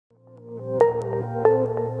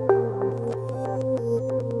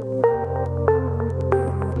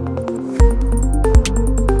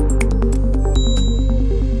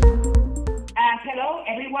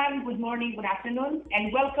morning, good afternoon,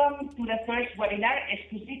 and welcome to the first webinar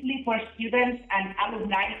exclusively for students and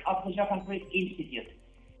alumni of the Johan Cruyff Institute.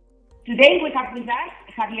 Today we have with us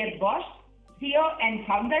Javier Bosch, CEO and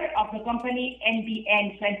founder of the company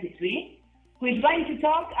NBN23, who is going to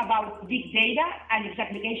talk about big data and its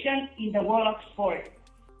application in the world of sport.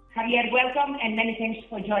 Javier, welcome and many thanks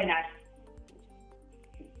for joining us.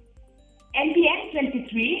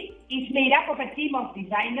 NBN23 is made up of a team of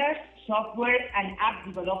designers, software and app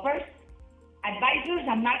developers, advisors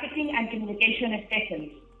and marketing and communication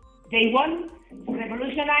specialists. They want to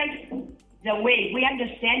revolutionize the way we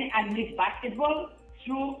understand and live basketball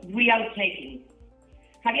through real tracking.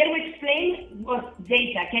 Javier will explain what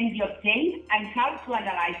data can be obtained and how to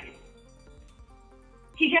analyze it.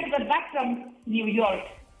 He just got back from New York.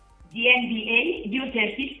 The NBA used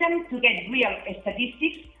their system to get real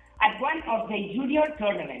statistics at one of the junior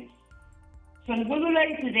tournaments. So we will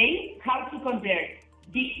learn today how to convert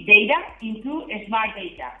big data into smart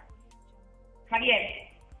data. Javier,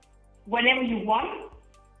 whenever you want,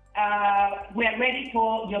 we are ready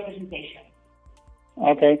for your presentation.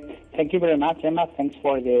 Okay, thank you very much, Emma. Thanks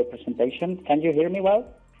for the presentation. Can you hear me well?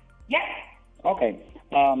 Yes. Okay.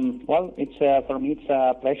 Well, it's for me it's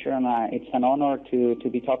a pleasure and it's an honor to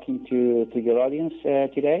be talking to your audience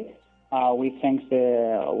today. We thank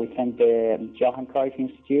the Johan Cruyff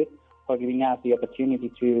Institute for giving us the opportunity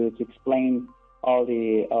to explain all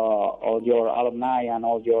your alumni and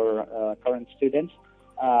all your current students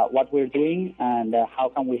what we're doing and how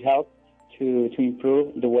can we help to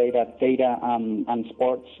improve the way that data and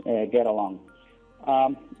sports get along.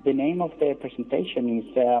 The name of the presentation is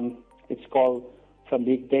it's called From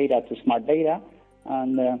Big Data to Smart Data,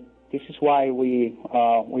 and this is why we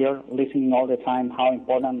are listening all the time how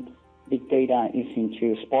important big data is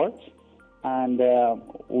into sports, and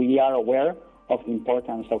we are aware of the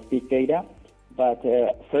importance of big data, but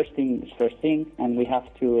first thing is first thing, and we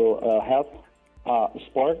have to help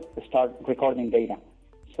sport start recording data.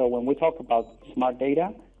 So when we talk about smart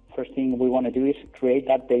data, first thing we want to do is create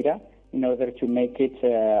that data in order to make it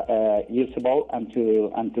usable and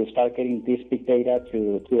to start getting this big data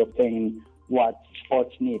to obtain what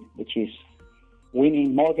sports need, which is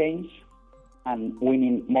winning more games and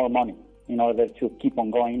winning more money in order to keep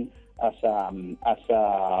on going as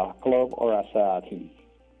a club or as a team.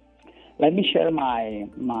 Let me share my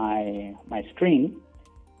screen.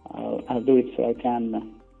 I'll do it so I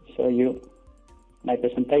can show you my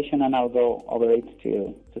presentation, and I'll go over it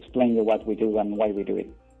to explain you what we do and why we do it.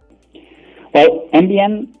 Well,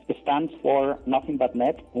 NBN stands for Nothing But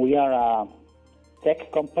Net. We are a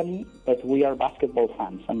tech company, but we are basketball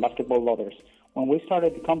fans and basketball lovers. When we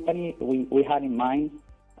started the company, we had in mind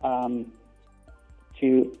to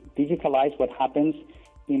digitalize what happens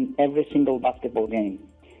in every single basketball game.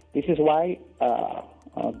 This is why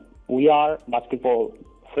we are basketball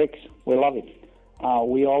freaks. We love it.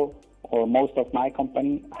 We all, or most of my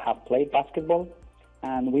company, have played basketball,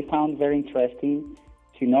 and we found very interesting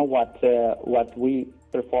to know what we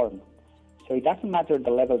perform. So it doesn't matter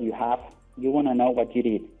the level you have, you want to know what you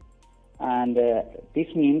did. And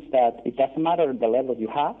this means that it doesn't matter the level you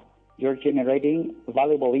have, you're generating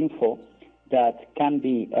valuable info that can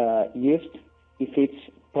be used if it's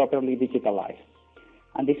properly digitalized.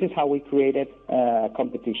 And this is how we created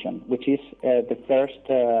competition, which is the first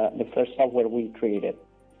software we created.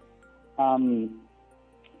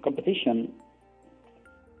 Competition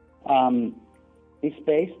is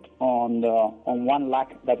based on one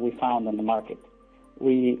lack that we found on the market.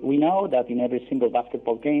 We know that in every single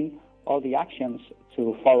basketball game, all the actions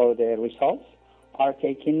to follow the results are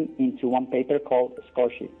taken into one paper called a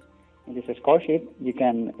score sheet. In this score sheet, you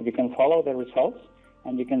can follow the results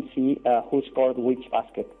and you can see who scored which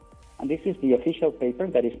basket. And this is the official paper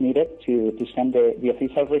that is needed to send the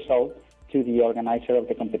official result to the organizer of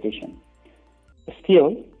the competition.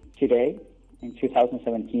 Still, today, in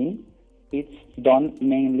 2017, it's done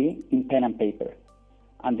mainly in pen and paper.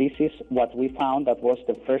 And this is what we found that was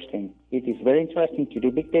the first thing. It is very interesting to do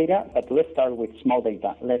big data, but let's start with small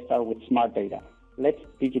data. Let's start with smart data. Let's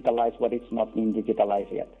digitalize what is not being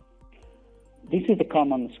digitalized yet. This is the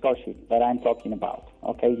common score sheet that I'm talking about.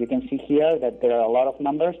 Okay, you can see here that there are a lot of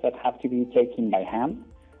numbers that have to be taken by hand.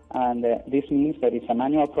 And this means that it's a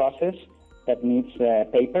manual process that needs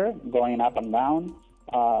paper going up and down,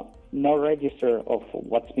 no register of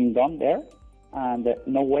what's being done there, and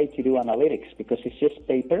no way to do analytics because it's just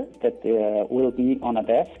paper that will be on a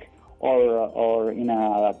desk or in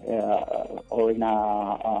a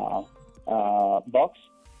box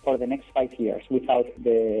for the next 5 years without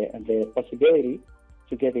the possibility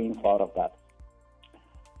to get the info out of that.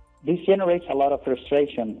 This generates a lot of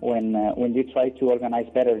frustration when you try to organize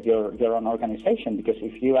better your own organization, because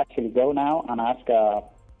if you actually go now and ask a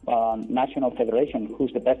national federation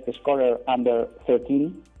who's the best scorer under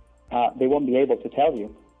 13, they won't be able to tell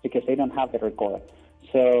you because they don't have the record.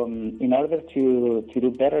 So in order to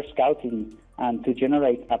do better scouting and to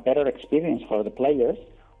generate a better experience for the players,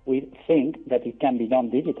 we think that it can be done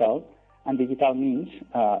digital, and digital means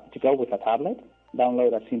to go with a tablet,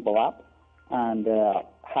 download a simple app, and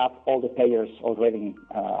have all the players already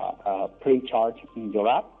pre-charged in your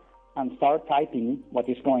app, and start typing what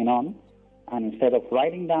is going on. And instead of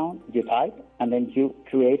writing down, you type, and then you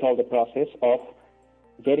create all the process of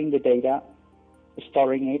getting the data,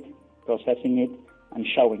 storing it, processing it, and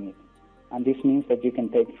showing it. And this means that you can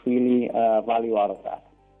take really value out of that.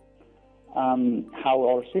 How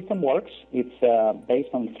our system works, it's based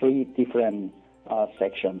on 3 different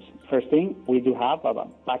sections. First thing, we do have a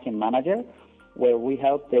backend manager where we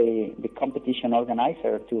help the competition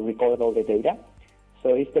organizer to record all the data.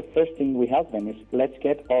 So it's the first thing we help them is let's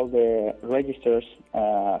get all the registers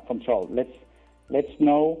controlled. Let's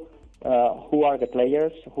know who are the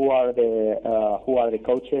players, who are the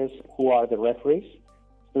coaches, who are the referees.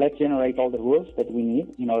 Let's generate all the rules that we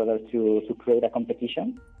need in order to create a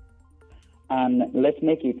competition. And let's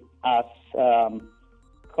make it as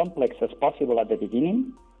complex as possible at the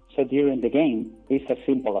beginning, so during the game it's as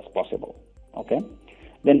simple as possible. Okay?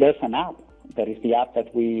 Then there's an app. That is the app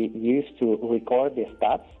that we use to record the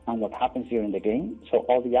stats and what happens during the game. So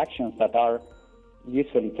all the actions that are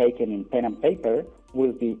usually taken in pen and paper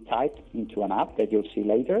will be typed into an app that you'll see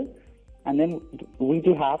later. And then we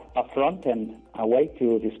do have a front end, a way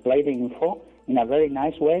to display the info in a very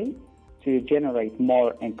nice way to generate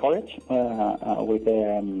more engagement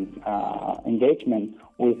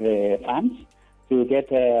with the fans, to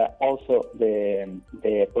get also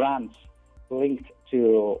the brands linked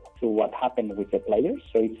to what happened with the players.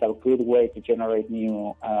 So it's a good way to generate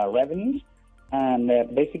new revenues, and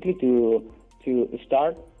basically to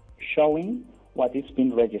start showing what is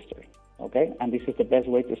being registered. Okay, and this is the best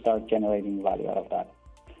way to start generating value out of that.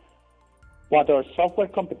 What our software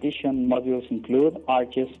competition modules include are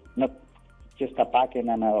not just a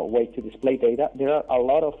backend and a way to display data. There are a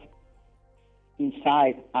lot of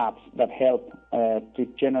inside apps that help to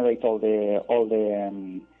generate all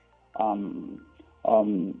the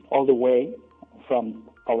way from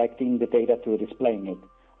collecting the data to displaying it.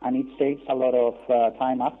 And it saves a lot of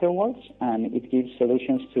time afterwards, and it gives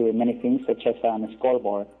solutions to many things, such as a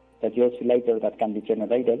scoreboard that you'll see later that can be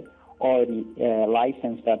generated, or the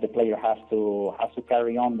license that the player has to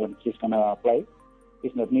carry on when he's going to play.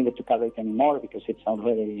 It's not needed to carry it anymore because it's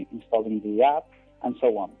already installed in the app, and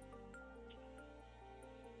so on.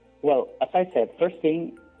 Well, as I said, first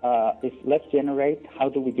thing is let's generate. How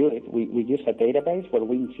do we do it? We use a database where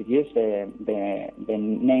we introduce the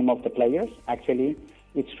name of the players. Actually,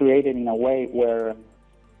 it's created in a way where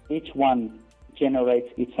each one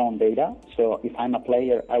generates its own data. So if I'm a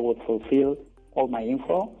player, I would fulfill all my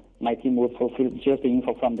info. My team would fulfill just the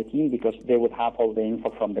info from the team because they would have all the info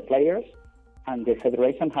from the players. And the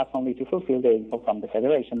federation has only to fulfill the info from the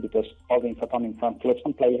federation because all the info coming from clubs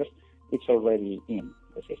and players, it's already in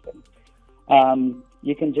the system.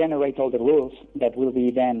 You can generate all the rules that will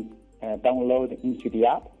be then downloaded into the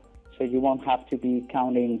app, so you won't have to be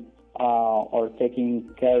counting or taking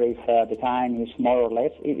care if the time is more or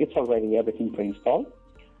less. It's already everything pre-installed.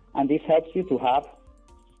 And this helps you to have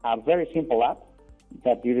a very simple app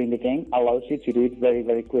that during the game allows you to do it very,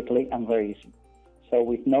 very quickly and very easy. So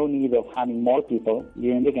with no need of having more people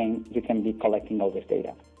during the game, you can be collecting all this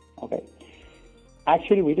data. Okay.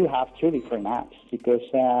 Actually, we do have 2 different apps because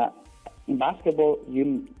in basketball,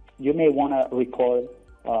 you may want to record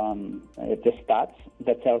the stats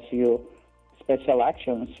that tells you special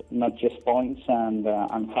actions, not just points and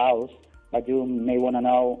fouls, but you may want to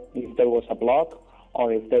know if there was a block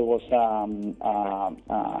or if there was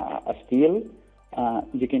a steal.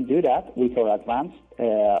 You can do that with our advanced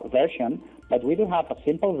version, but we do have a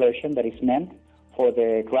simple version that is meant for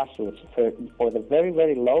the grassroots, for the very,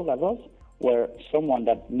 very low levels, where someone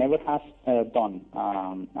that never has done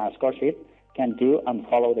a score sheet can do and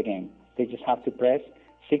follow the game. They just have to press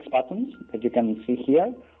 6 buttons that you can see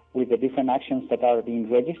here with the different actions that are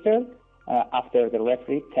being registered after the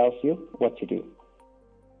referee tells you what to do.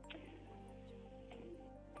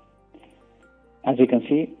 As you can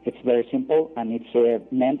see, it's very simple, and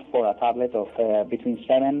it's meant for a tablet of between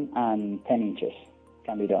 7 and 10 inches.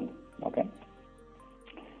 Can be done, okay?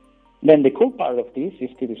 Then the cool part of this is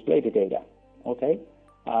to display the data, okay?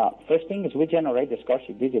 First thing is we generate the score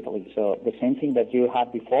sheet digitally, so the same thing that you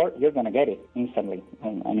had before, you're going to get it instantly.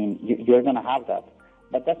 I mean, you're going to have that.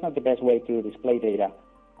 but that's not the best way to display data.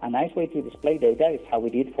 A nice way to display data is how we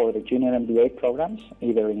did for the junior MBA programs,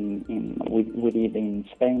 either we did in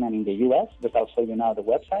Spain and in the US, but I'll show you now the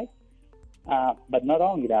website. But not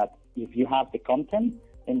only that, if you have the content,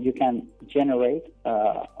 then you can generate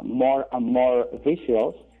more and more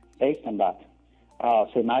visuals based on that.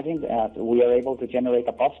 So imagine that we are able to generate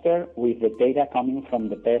a poster with the data coming from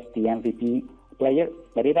the best, the MVP player,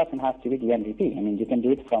 but it doesn't have to be the MVP. I mean, you can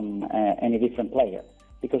do it from any different player,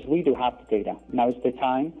 because we do have the data. Now is the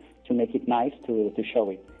time to make it nice to show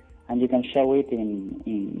it. And you can show it in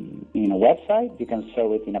a website, you can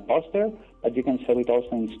show it in a poster, but you can show it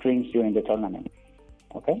also in screens during the tournament.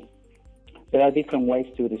 Okay? There are different ways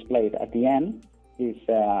to display it. At the end is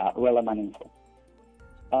relevant info.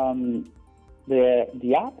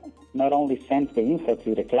 The app not only sends the info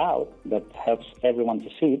to the cloud that helps everyone to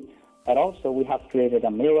see it, but also we have created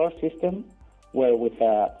a mirror system where with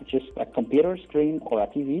just a computer screen or a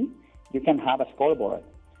TV, you can have a scoreboard.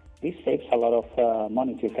 This saves a lot of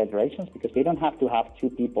money to federations because they don't have to have two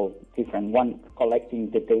people different, one collecting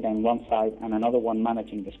the data on one side and another one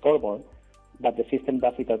managing the scoreboard, but the system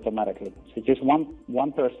does it automatically. So just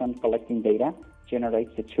one person collecting data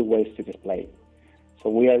generates the two ways to display it. So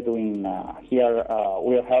we are doing here,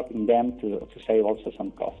 we are helping them to save also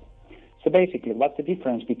some cost. So basically, what's the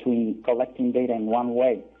difference between collecting data in one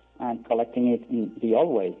way and collecting it in the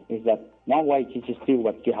old way? Is that one way you just do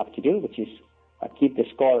what you have to do, which is keep the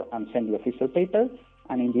score and send you official paper,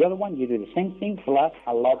 and in the other one you do the same thing plus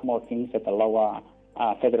a lot more things that allow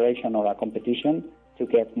a federation or a competition to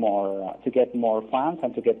get more fans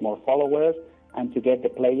and to get more followers and to get the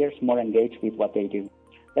players more engaged with what they do.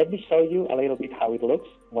 Let me show you a little bit how it looks,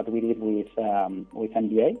 what we did with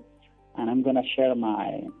NBA, and I'm gonna share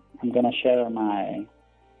my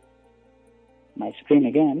screen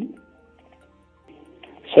again.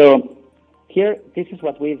 So here, this is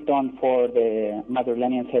what we've done for the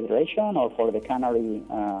Madrilenian Federation or for the Canary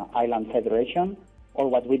Island Federation, or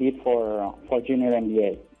what we did for Junior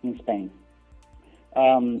NBA in Spain.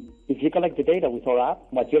 If you collect the data with our app,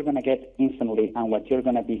 what you're going to get instantly and what you're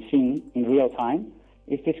going to be seeing in real time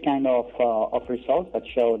is this kind of results that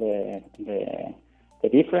show the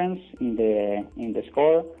difference in the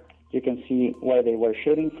score. You can see where they were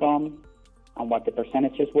shooting from and what the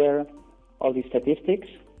percentages were, all the statistics.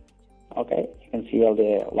 Okay, you can see all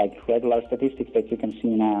the regular statistics that you can see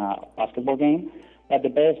in a basketball game. But the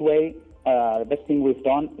best thing we've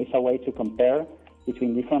done is a way to compare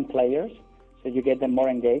between different players, so you get them more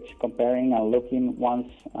engaged, comparing and looking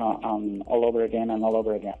once all over again and all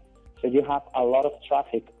over again. So you have a lot of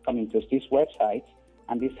traffic coming to these websites,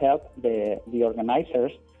 and this helps the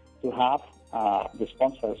organizers to have the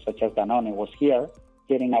sponsors, such as Danone was here,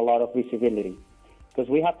 getting a lot of visibility. Because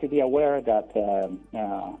we have to be aware that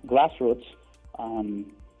grassroots,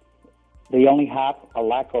 they only have a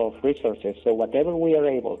lack of resources. So whatever we are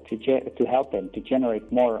able to help them to generate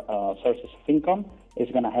more sources of income is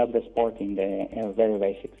going to help the sport in the very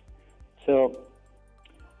basics. So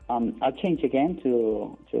I'll change again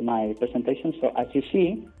to my presentation. So as you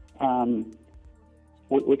see,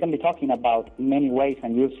 we can be talking about many ways,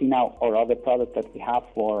 and you'll see now our other product that we have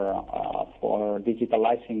for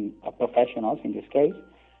digitalizing professionals in this case.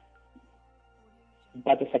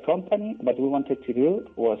 But as a company, what we wanted to do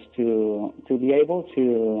was to be able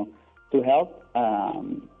to help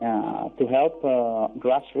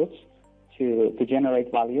grassroots to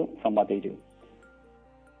generate value from what they do.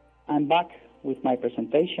 I'm back with my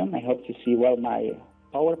presentation. I hope to see well my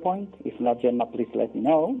PowerPoint. If not, Gemma, please let me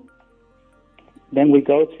know. Then we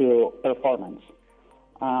go to performance.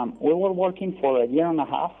 We were working for a year and a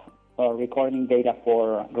half recording data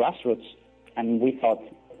for grassroots, and we thought,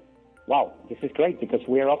 wow, this is great because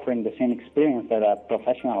we are offering the same experience that a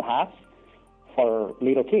professional has for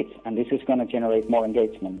little kids, and this is going to generate more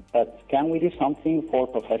engagement. But can we do something for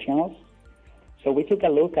professionals? So we took a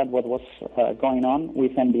look at what was going on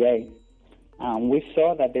with NBA, and we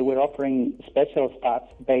saw that they were offering special stats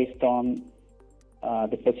based on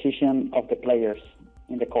the position of the players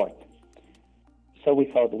in the court. So we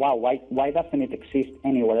thought, wow, why doesn't it exist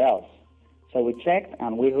anywhere else? So we checked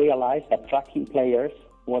and we realized that tracking players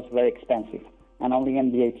was very expensive and only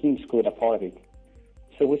NBA teams could afford it.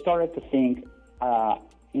 So we started to think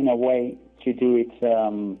in a way to do it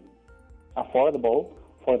affordable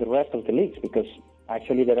for the rest of the leagues, because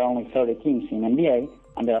actually there are only 30 teams in NBA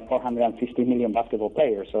and there are 450 million basketball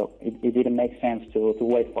players, so it didn't make sense to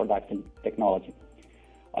wait for that technology.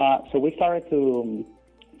 So we started to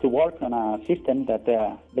work on a system that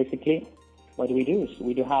basically what we do is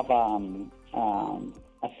we do have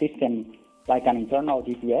a system like an internal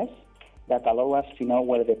GPS that allow us to know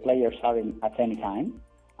where the players are at any time.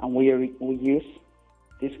 And we use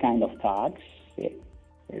this kind of tags. Here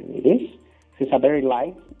it is. This is a very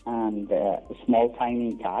light and small,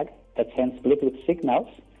 tiny tag that sends Bluetooth signals,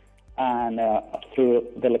 and through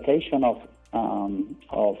the location of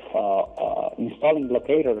installing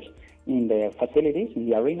locators in the facilities, in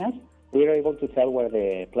the arenas, we are able to tell where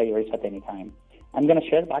the player is at any time. I'm going to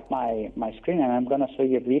share back my screen, and I'm going to show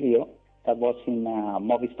you a video that was in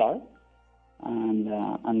Movistar,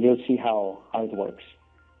 and you'll see how it works.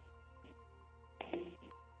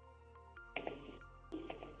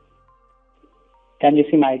 Can you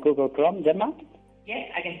see my Google Chrome, Gemma?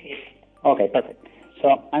 Yes, I can see it. Okay, perfect.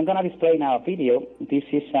 So I'm going to display now a video. This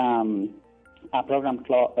is a program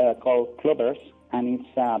called Clubbers, and it's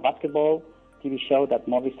a basketball TV show that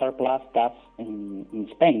Movistar Plus does in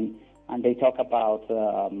Spain, and they talk about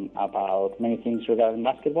many things regarding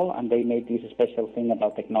basketball, and they made this special thing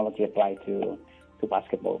about technology applied to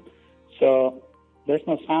basketball. So there's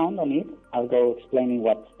no sound on it. I'll go explaining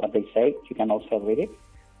what they say. You can also read it.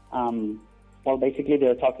 Well, basically,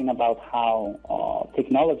 they're talking about how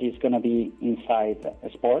technology is going to be inside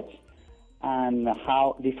sports and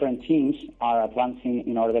how different teams are advancing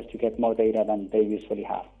in order to get more data than they usually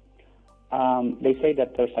have. They say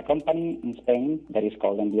that there's a company in Spain that is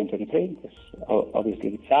called MBN23,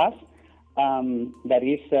 obviously it's us, that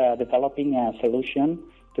is developing a solution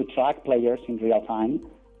to track players in real time,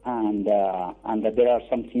 and that there are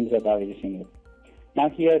some teams that are using it. Now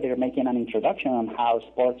here they're making an introduction on how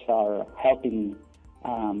sports are helping,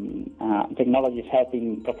 technology is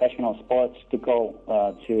helping professional sports to go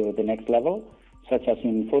to the next level, such as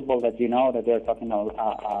in football that you know that they're talking a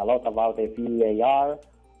lot about the VAR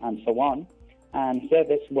and so on. And here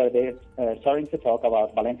that's where they're starting to talk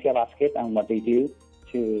about Valencia Basket and what they do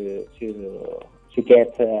to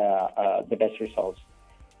get the best results.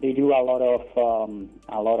 They do a lot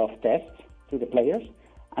of tests to the players,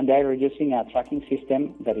 and they're using a tracking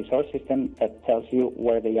system that is our system that tells you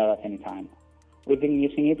where they are at any time. We've been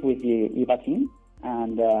using it with the IVA team,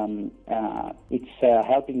 and it's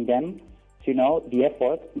helping them to know the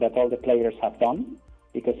effort that all the players have done,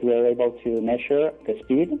 because we are able to measure the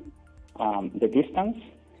speed, the distance,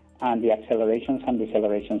 and the accelerations and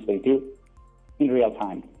decelerations they do in real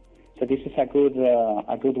time. So this is a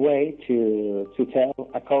good way to tell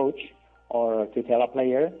a coach or to tell a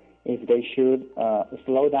player if they should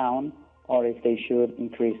slow down or if they should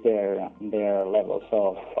increase their levels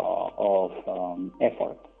of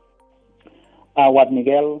effort. What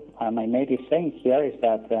Miguel, my mate, is saying here is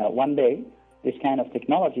that one day this kind of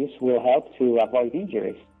technologies will help to avoid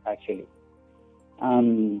injuries, actually.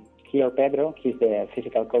 Here Pedro, he's the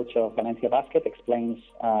physical coach of Valencia Basket, explains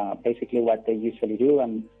basically what they usually do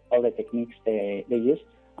and all the techniques they use,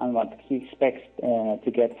 and what he expects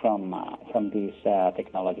to get from this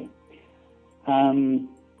technology.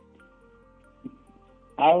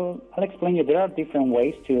 I'll explain you. There are different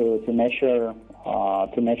ways to measure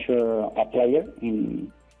a player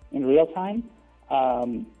in real time,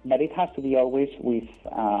 but it has to be always with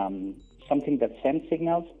something that sends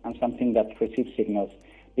signals and something that receives signals.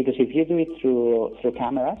 Because if you do it through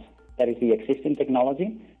cameras, that is the existing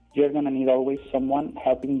technology, you're going to need always someone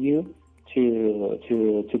helping you to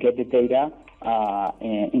get the data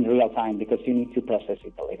in real time, because you need to process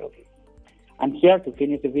it a little bit. And here, to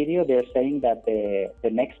finish the video, they're saying that the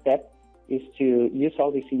next step is to use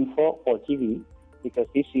all this info for TV, because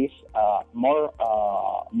this is more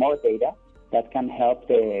data that can help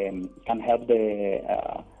the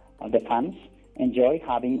fans enjoy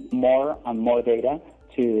having more and more data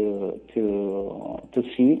to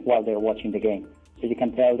see while they're watching the game. So you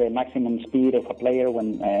can tell the maximum speed of a player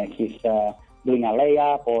when he's doing a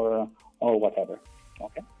layup or whatever.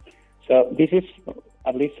 Okay. So this is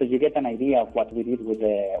at least so you get an idea of what we did with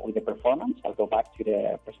the performance. I'll go back to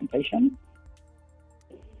the presentation,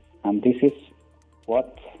 and this is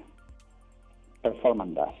what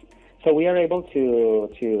performance does. So we are able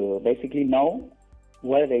to basically know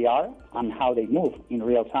where they are and how they move in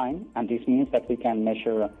real time, and this means that we can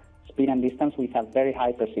measure speed and distance with a very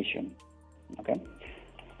high precision. Okay.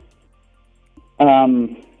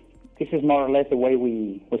 This is more or less the way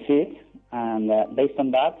we see it, and based on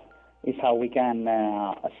that is how we can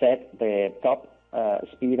set the top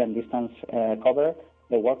speed and distance cover,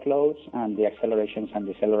 the workloads, and the accelerations and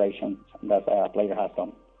decelerations that a player has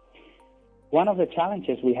done. One of the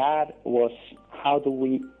challenges we had was how do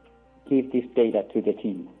we give this data to the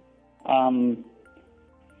team?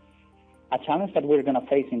 A challenge that we're going to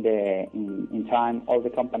face in time, all the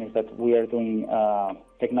companies that we are doing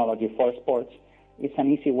technology for sports, is an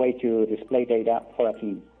easy way to display data for a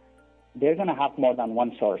team. they're going to have more than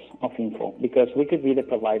one source of info, because we could be the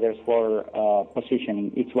providers for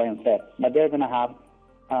positioning X, Y, and Z, but they're going to have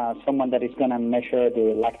someone that is going to measure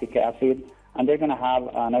the lactic acid, and they're going to have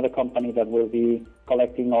another company that will be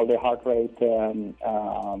collecting all the heart rate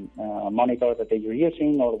monitor that you're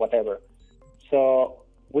using or whatever. So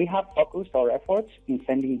we have focused our efforts in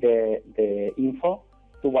sending the info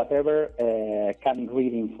to whatever can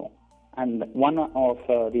read info. And one of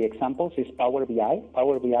the examples is Power BI.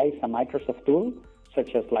 Power BI is a Microsoft tool,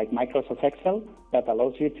 such as like Microsoft Excel, that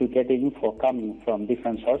allows you to get the info coming from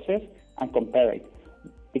different sources and compare it.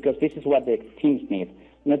 Because this is what the teams need,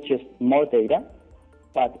 not just more data,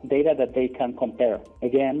 but data that they can compare.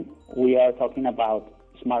 Again, we are talking about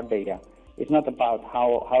smart data. It's not about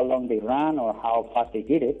how long they ran or how fast they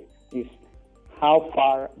did it. It's how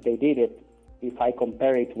far they did it if I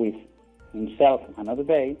compare it with himself another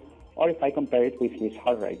day, or if I compare it with his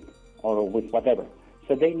heart rate or with whatever.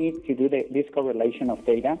 So they need to do this correlation of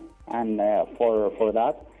data, and for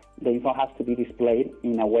that, the info has to be displayed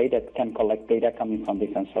in a way that can collect data coming from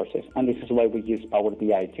different sources. And this is why we use Power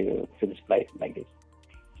BI to display it like this.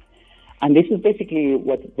 And this is basically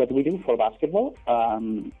what we do for basketball.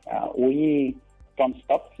 We don't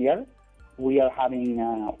stop here. We are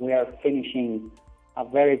finishing a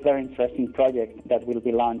very, very interesting project that will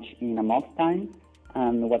be launched in a month's time.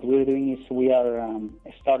 And what we're doing is we are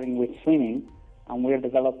starting with swimming, and we're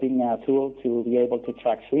developing a tool to be able to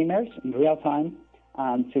track swimmers in real time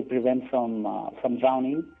and to prevent from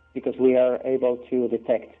drowning, because we are able to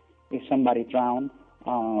detect if somebody drowned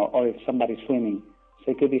or if somebody's swimming.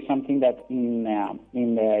 So it could be something that in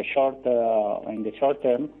the short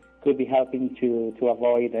term could be helping to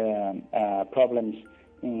avoid problems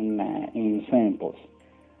in swimming pools.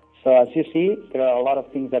 So as you see, there are a lot of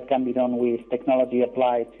things that can be done with technology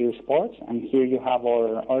applied to sports, and here you have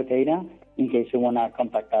our data in case you want to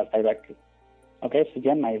contact us directly. Okay, so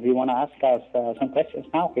Gemma, if you want to ask us some questions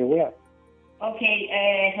now, here we are. Okay,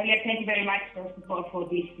 Javier, thank you very much, first of all, for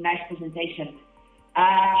this nice presentation.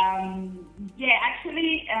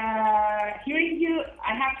 Actually, hearing you,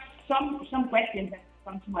 I have some questions that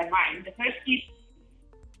come to my mind. The first is,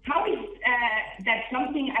 how is that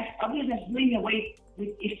something as obvious as doing away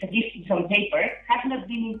with statistics on paper has not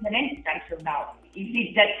been implemented until now? Is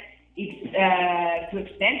it that it's too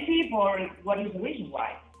expensive, or what is the reason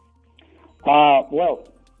why?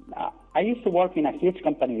 I used to work in a huge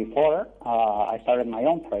company before. I started my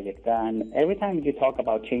own project, and every time you talk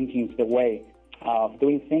about changing the way of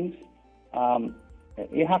doing things,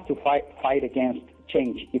 you have to fight against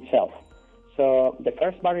change itself. So the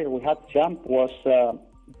first barrier we had to jump was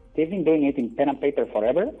they've been doing it in pen and paper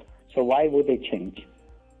forever, so why would they change?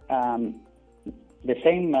 The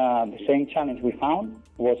same challenge we found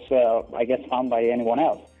was, I guess, found by anyone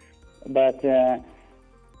else. But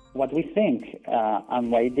what we think,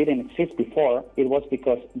 and why it didn't exist before, it was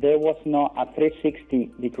because there was no a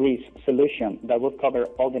 360 degrees solution that would cover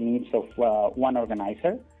all the needs of one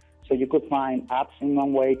organizer. So you could find apps in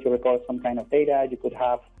one way to record some kind of data, you could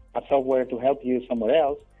have a software to help you somewhere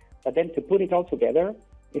else, but then to put it all together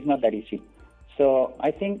is not that easy. So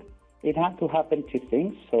I think it had to happen two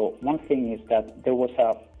things. So one thing is that there was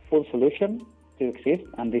a full solution to exist,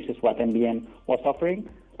 and this is what NBN was offering.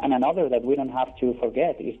 And another that we don't have to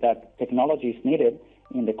forget is that technology is needed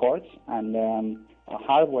in the courts, and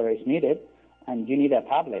hardware is needed, and you need a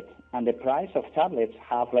tablet. And the price of tablets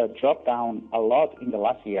have dropped down a lot in the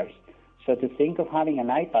last years. So to think of having an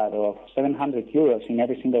iPad of 700 euros in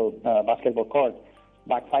every single basketball court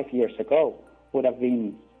back 5 years ago would have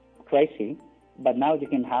been crazy. But now you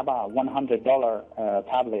can have a $100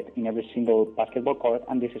 tablet in every single basketball court,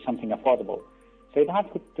 and this is something affordable. So it has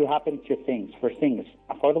to happen two things. First thing is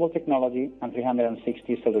affordable technology and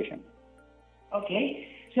 360 solution. Okay.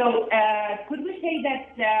 So could we say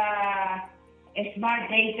that smart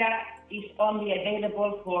data is only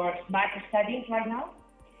available for smart studies right now?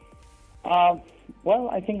 Well,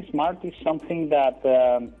 I think smart is something that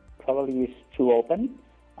probably is too open.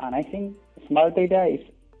 And I think smart data is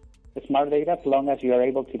smart data as long as you are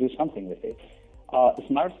able to do something with it.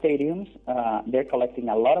 Smart stadiums, they're collecting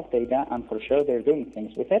a lot of data, and for sure they're doing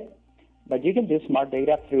things with it. But you can do smart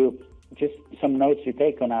data through just some notes you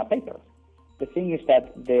take on a paper. The thing is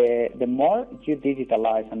that the more you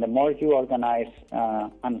digitalize and the more you organize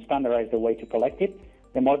and standardize the way to collect it,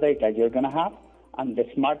 the more data you're going to have, and the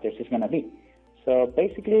smarter it's going to be. So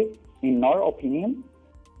basically, in our opinion,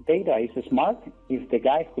 data is smart if the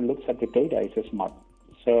guy who looks at the data is smart.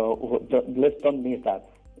 So let's don't miss that.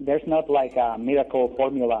 There's not like a miracle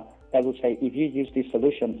formula that would say if you use these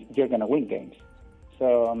solutions, you're going to win games.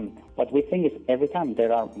 So what we think is every time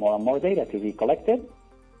there are more and more data to be collected,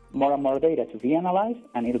 more and more data to be analyzed,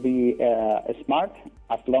 and it'll be smart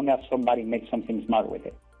as long as somebody makes something smart with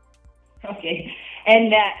it. Okay,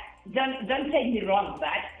 and don't take me wrong,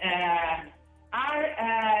 but are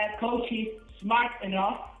coaches smart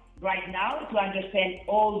enough right now to understand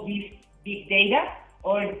all this big data,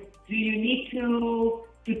 or do you need to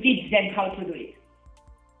teach them how to do it?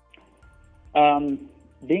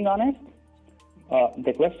 Being honest,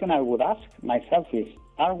 the question I would ask myself is,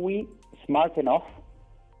 are we smart enough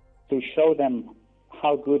to show them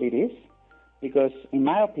how good it is? Because in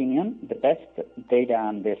my opinion, the best data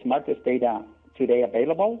and the smartest data today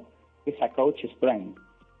available is a coach's brain.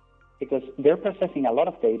 Because they're processing a lot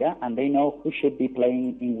of data and they know who should be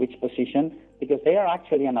playing in which position, because they are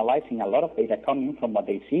actually analyzing a lot of data coming from what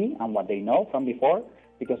they see and what they know from before,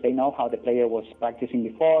 because they know how the player was practicing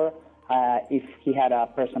before, if he had a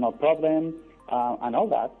personal problem, and all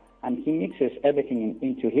that. And he mixes everything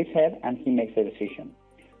into his head and he makes a decision.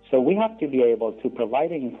 So we have to be able to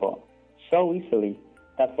provide the info so easily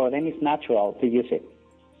that for them it's natural to use it.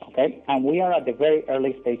 Okay? And we are at the very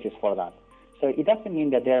early stages for that. So it doesn't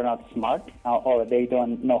mean that they're not smart or they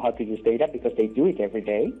don't know how to use data, because they do it every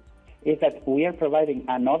day. It's that we are providing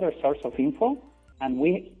another source of info, and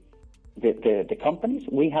we, the companies,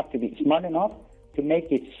 we have to be smart enough to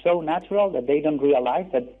make it so natural that they don't realize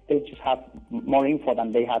that they just have more info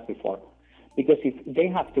than they had before. Because if they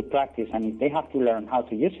have to practice and if they have to learn how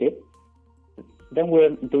to use it, then we're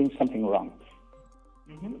doing something wrong.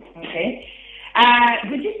 Mm-hmm. Okay.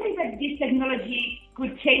 Would you say that this technology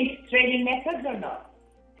could change training methods or not?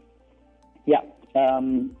 Yeah.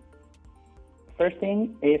 First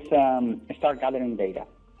thing is start gathering data.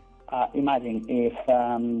 Imagine if,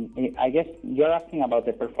 I guess you're asking about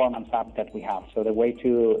the performance app that we have, so the way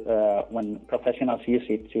to, when professionals use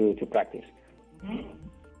it to practice. Mm-hmm.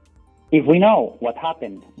 If we know what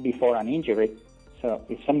happened before an injury, so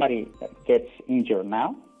if somebody gets injured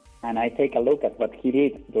now, and I take a look at what he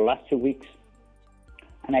did the last 2 weeks,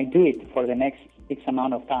 and I do it for the next X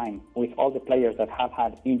amount of time with all the players that have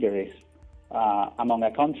had injuries among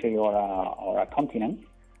a country or a continent,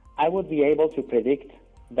 I would be able to predict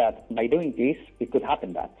that by doing this, it could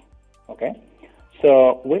happen that, okay?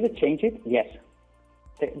 So will it change it? Yes.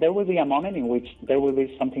 There will be a moment in which there will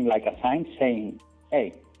be something like a sign saying,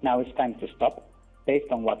 hey, now it's time to stop,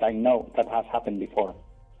 based on what I know that has happened before.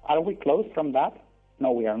 Are we close from that?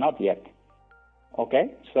 No, we are not yet.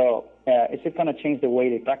 Okay, so is it going to change the way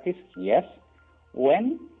they practice? Yes.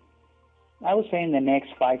 When? I would say in the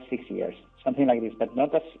next 5-6 years, something like this, but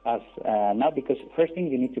not as now, because first thing,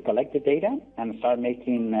 you need to collect the data and start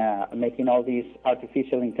making all these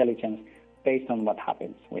artificial intelligence based on what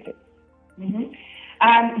happens with it.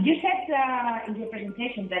 Mm-hmm. You said in your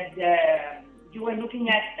presentation that you were looking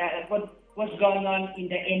at what was going on in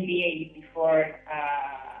the NBA before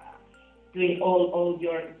doing all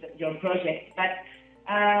your projects, but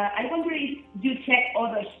I wonder if you check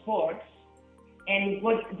other sports and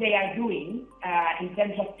what they are doing in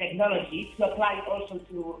terms of technology to apply also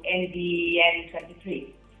to NBA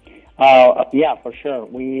 23. Yeah, for sure.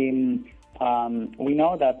 We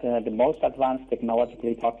know that the most advanced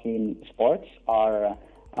technologically talking sports are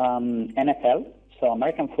NFL, so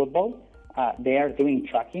American football. They are doing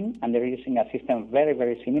tracking, and they're using a system very,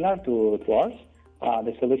 very similar to ours.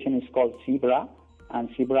 The solution is called Zebra, and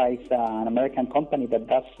Zebra is an American company that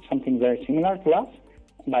does something very similar to us,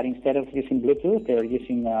 but instead of using Bluetooth, they're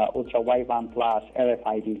using ultra-wideband plus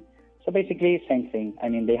RFID. So basically, same thing. I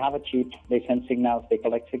mean, they have a chip, they send signals, they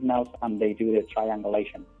collect signals, and they do the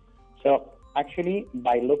triangulation. So actually,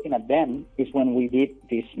 by looking at them is when we did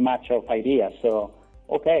this match of ideas. So,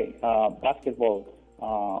 okay, basketball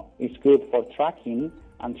is good for tracking,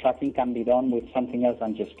 and tracking can be done with something else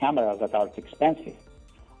than just cameras that are too expensive.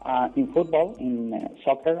 In football, in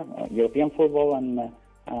soccer, European football, and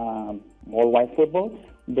worldwide football,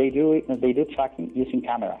 they do tracking using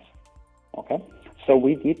cameras. Okay, so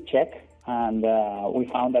we did check, and we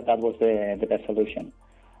found that was the best solution.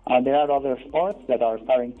 There are other sports that are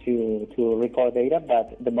starting to record data,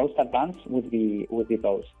 but the most advanced would be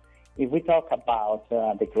those. If we talk about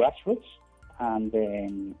the grassroots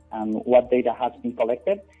and what data has been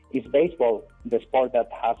collected, is baseball the sport that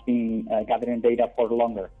has been gathering data for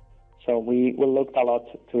longer. So we looked a lot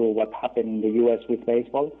to what happened in the U.S. with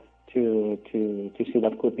baseball to see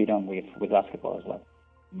what could be done with basketball as well.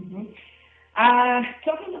 Mm-hmm.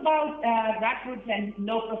 Talking about grassroots and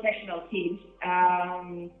no professional teams,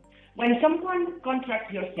 when someone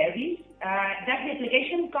contracts your service, does the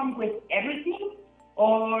application come with everything,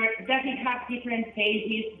 or does it have different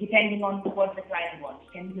phases depending on what the client wants?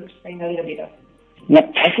 Can you explain a little bit of it? No,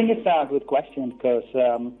 I think it's a good question, because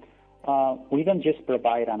we don't just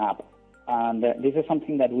provide an app. And this is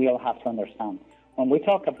something that we all have to understand. When we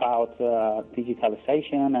talk about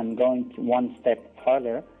digitalization and going one step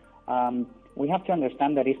further, we have to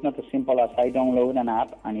understand that it's not as simple as I download an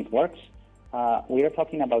app and it works. We are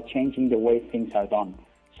talking about changing the way things are done.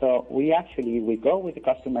 So we go with the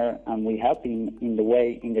customer and we help him in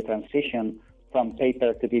the transition from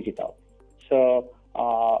paper to digital. So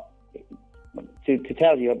to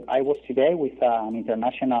tell you, I was today with an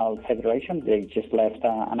international federation. They just left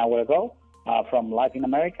an hour ago from Latin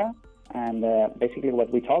America. And basically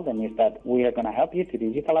what we told them is that we are going to help you to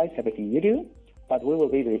digitalize everything you do, but we will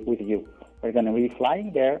be with you. We're going to be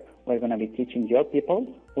flying there. We're going to be teaching your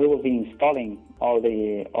people. We will be installing all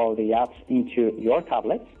the apps into your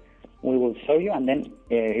tablets. We will show you, and then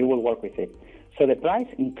you will work with it. So the price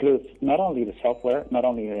includes not only the software, not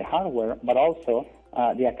only the hardware, but also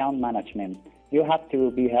the account management. You have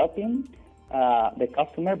to be helping the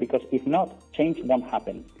customer, because if not, change won't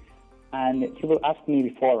happen. And you will ask me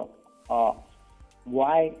before,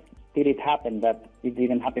 why did it happen that it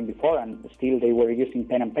didn't happen before and still they were using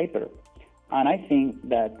pen and paper? And I think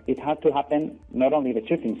that it had to happen, not only the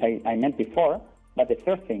two things I meant before, but the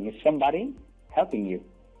third thing is somebody helping you.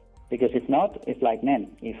 Because if not, it's like,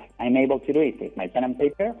 man, if I'm able to do it with my pen and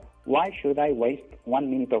paper, why should I waste 1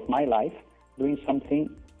 minute of my life doing something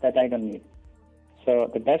that I don't need?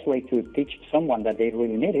 So the best way to teach someone that they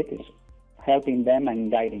really need it is helping them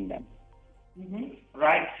and guiding them. Mm-hmm.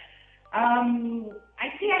 Right. I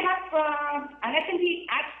think I have, and I can be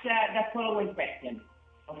asked the following question,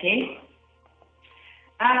 okay?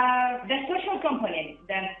 The social component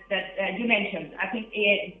that you mentioned, I think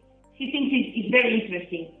he thinks is very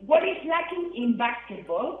interesting. What is lacking in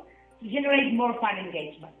basketball to generate more fan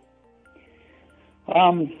engagement?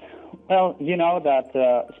 Well, you know that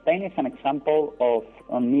Spain is an example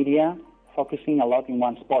of media focusing a lot in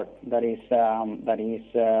one sport, that is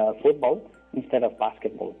football instead of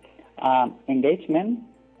basketball. Engagement,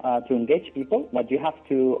 to engage people, what you have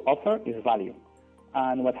to offer is value.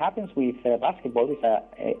 And what happens with basketball is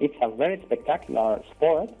it's a very spectacular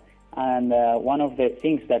sport, and one of the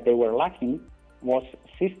things that they were lacking was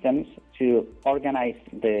systems to organize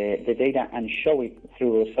the data and show it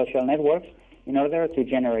through social networks in order to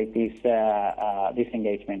generate this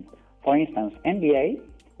engagement. For instance, NBA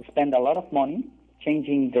spend a lot of money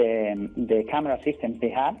changing the camera systems they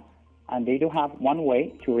have, and they do have one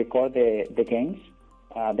way to record the games,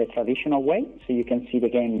 the traditional way, so you can see the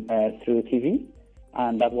game through TV,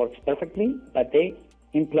 and that works perfectly. But they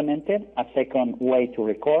implemented a second way to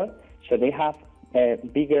record, so they have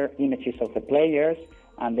bigger images of the players,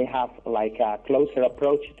 and they have like a closer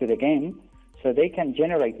approach to the game, so they can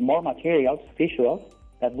generate more materials, visuals,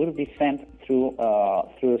 that will be sent through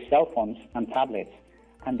cell phones and tablets.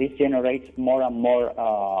 And this generates more and more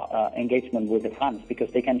engagement with the fans,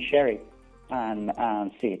 because they can share it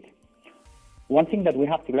and see it. One thing that we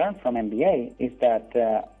have to learn from NBA is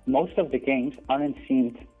that most of the games aren't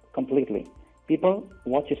synced completely. People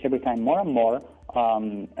watch every time more and more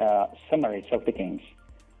summaries of the games.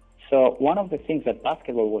 So one of the things that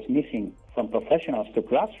basketball was missing from professionals to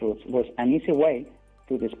grassroots was an easy way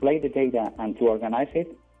to display the data and to organize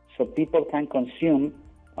it so people can consume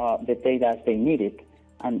the data as they need it,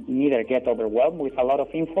 and neither get overwhelmed with a lot of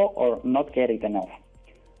info or not get it enough.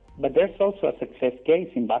 But there's also a success case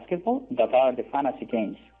in basketball that are the fantasy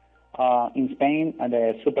games. In Spain,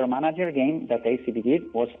 the Super Manager game that ACB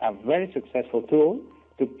did was a very successful tool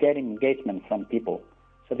to get engagement from people.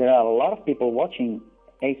 So there are a lot of people watching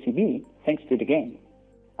ACB thanks to the game.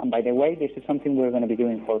 And by the way, this is something we're going to be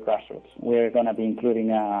doing for grassroots. We're going to be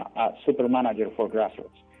including a Super Manager for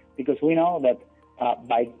grassroots, because we know that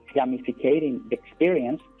by gamificating the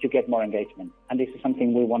experience, you get more engagement. And this is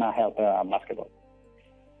something we want to help basketball.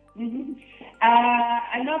 Mm-hmm.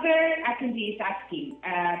 Another attendee is asking,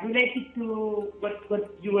 related to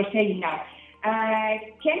what you were saying now.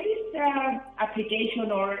 Can this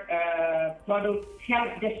application or product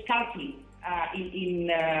help the scouting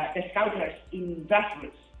the scouters in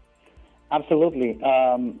grassroots? Absolutely.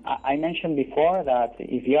 I mentioned before that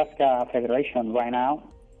if you ask a federation right now,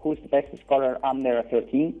 who's the best scorer under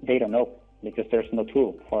 13, they don't know, because there's no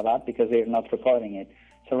tool for that, because they're not recording it.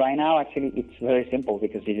 So right now, actually, it's very simple,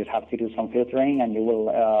 because you just have to do some filtering, and you will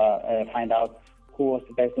find out who was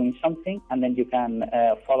the best doing something, and then you can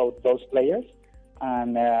follow those players.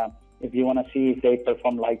 And if you want to see if they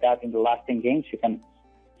perform like that in the last 10 games, you can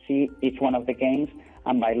see each one of the games,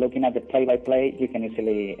 and by looking at the play-by-play, you can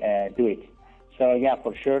easily do it. So yeah,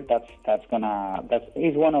 for sure, that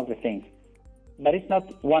is one of the things. But it's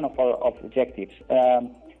not one of our objectives.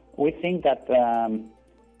 We think that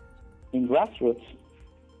in grassroots,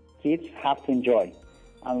 kids have to enjoy.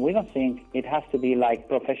 And we don't think it has to be like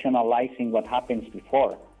professionalizing what happens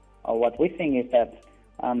before. What we think is that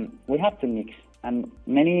we have to mix. And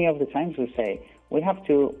many of the times we say we have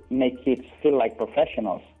to make kids feel like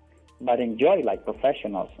professionals, but enjoy like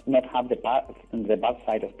professionals, not have the bad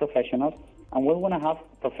side of professionals. And we want to have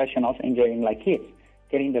professionals enjoying like kids,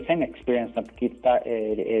 getting the same experience that kids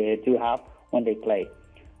do have when they play.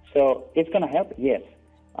 So it's going to help, yes.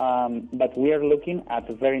 But we are looking at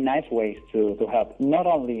very nice ways to help, not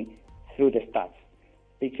only through the stats,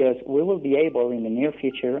 because we will be able in the near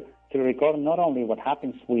future to record not only what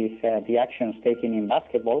happens with the actions taken in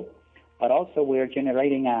basketball, but also we are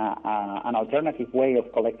generating an alternative way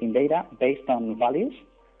of collecting data based on values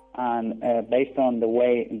and based on the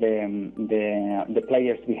way the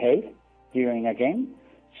players behave during a game.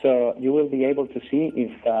 So you will be able to see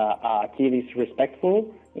if a kid is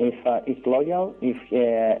respectful, if he's loyal, if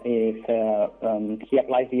he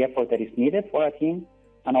applies the effort that is needed for a team,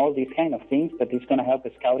 and all these kind of things that is going to help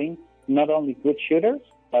the scouting not only good shooters,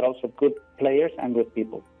 but also good players and good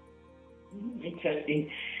people. Interesting.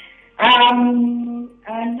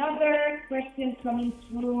 Another question coming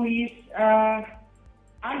through is, I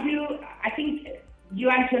think you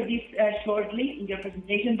answered this shortly in your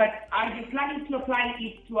presentation, but are you planning to apply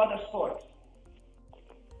it to other sports?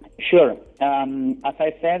 Sure. As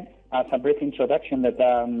I said, as a brief introduction, that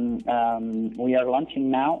we are launching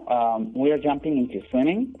now, we are jumping into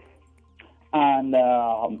swimming, and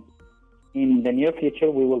in the near future,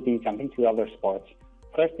 we will be jumping to other sports.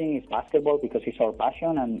 First thing is basketball, because it's our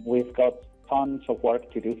passion, and we've got tons of work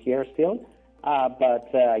to do here still. But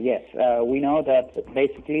yes, we know that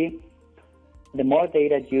basically the more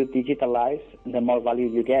data you digitalize, the more value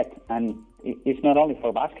you get. And it's not only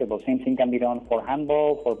for basketball. Same thing can be done for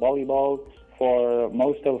handball, for volleyball, for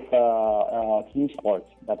most of team sports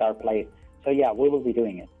that are played. So yeah, we will be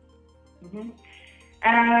doing it. Mm-hmm.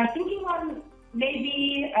 Thinking on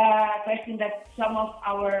maybe a question that some of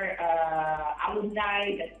our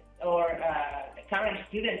alumni or current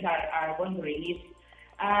students are wondering is,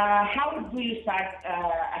 how do you start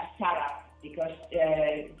a startup? Because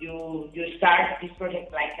you start this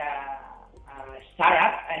project like a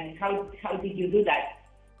startup, and how did you do that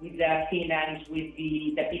with the finance, with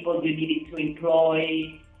the people you needed to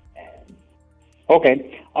employ?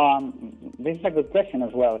 Okay, this is a good question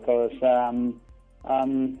as well, because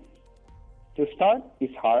to start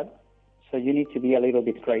is hard, so you need to be a little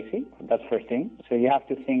bit crazy. That's first thing. So you have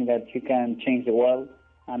to think that you can change the world,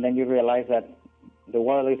 and then you realize that the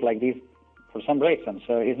world is like this for some reason,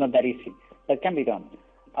 so it's not that easy. That can be done.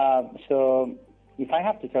 So if I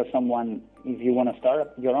have to tell someone, if you want to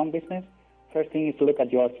start your own business, first thing is to look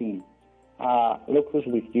at your team. Look who's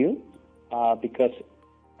with you, because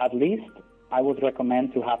at least I would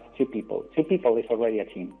recommend to have two people. Two people is already a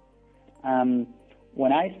team.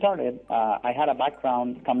 When I started, I had a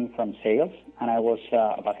background coming from sales, and I was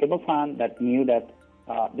a basketball fan that knew that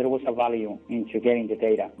there was a value into getting the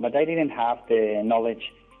data, but I didn't have the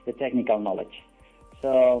knowledge, the technical knowledge.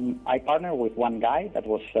 So I partnered with one guy that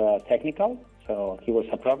was technical, so he was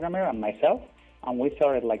a programmer and myself, and we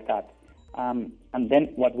started like that. And then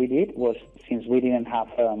what we did was, since we didn't have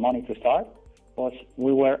money to start, was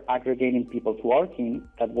we were aggregating people to our team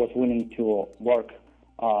that was willing to work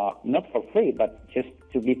not for free, but just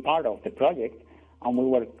to be part of the project. And we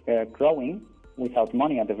were growing without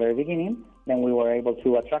money at the very beginning. Then we were able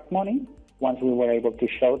to attract money once we were able to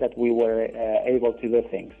show that we were able to do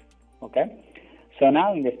things. Okay? So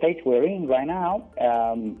now in the stage we're in right now,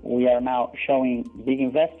 we are now showing big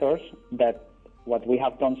investors that what we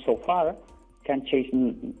have done so far can change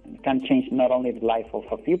not only the life of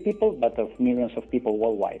a few people, but of millions of people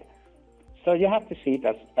worldwide. So you have to see it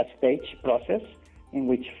as a stage process in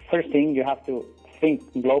which first thing you have to think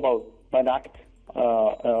global but act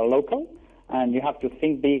local, and you have to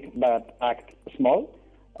think big but act small,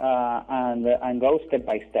 and go step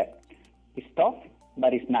by step. It's tough,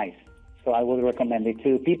 but it's nice. So I would recommend it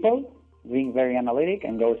to people, being very analytic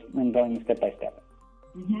and going step by step.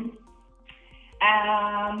 Mm-hmm.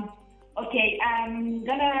 Okay, I'm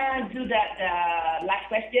gonna do the last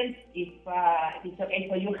question, if it's okay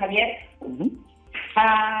for you, Javier. Mm-hmm.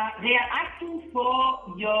 They are asking for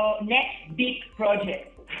your next big project.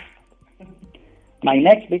 My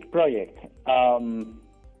next big project.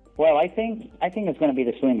 Well, I think it's going to be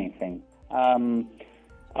the swimming thing.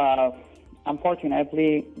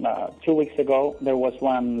 Unfortunately, 2 weeks ago, there was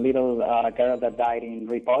one little girl that died in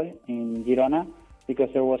Ripoll, in Girona,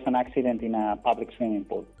 because there was an accident in a public swimming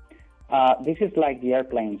pool. This is like the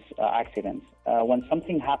airplanes accidents. When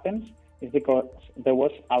something happens, it's because there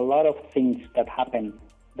was a lot of things that happened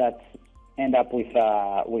that end up with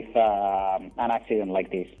an accident like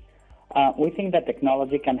this. We think that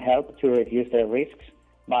technology can help to reduce the risks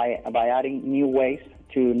by adding new ways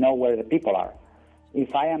to know where the people are.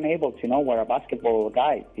 If I am able to know where a basketball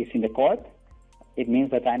guy is in the court, it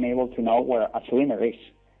means that I'm able to know where a swimmer is.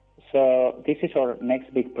 So this is our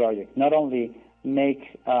next big project. Not only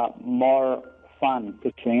make more fun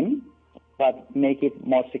to swim, but make it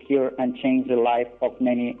more secure and change the life of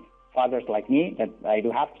many fathers like me, that I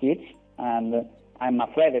do have kids, and I'm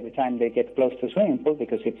afraid every time they get close to a swimming pool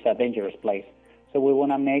because it's a dangerous place. So we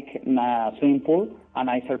want to make a swimming pool a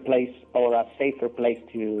nicer place or a safer place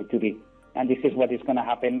to be. And this is what is going to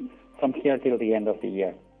happen from here till the end of the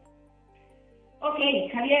year. Okay,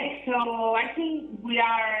 Javier, so I think we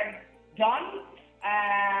are done.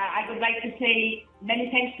 I would like to say many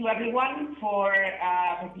thanks to everyone for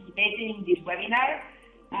participating in this webinar.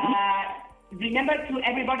 Remember to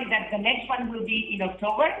everybody that the next one will be in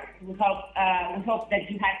October. We hope that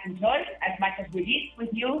you have enjoyed as much as we did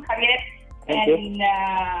with you, Javier.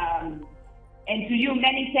 And to you,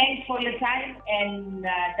 many thanks for your time and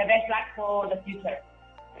the best luck for the future.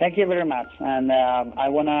 Thank you very much, and I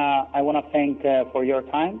wanna thank for your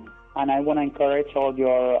time, and I wanna encourage all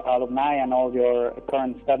your alumni and all your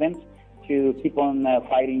current students to keep on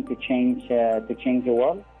fighting to change the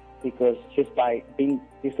world, because just by being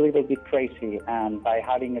this little bit crazy and by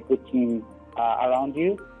having a good team around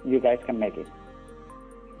you, you guys can make it.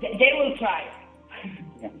 They will try.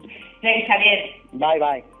 Yeah. Thanks, Javier. Bye.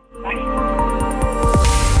 Bye.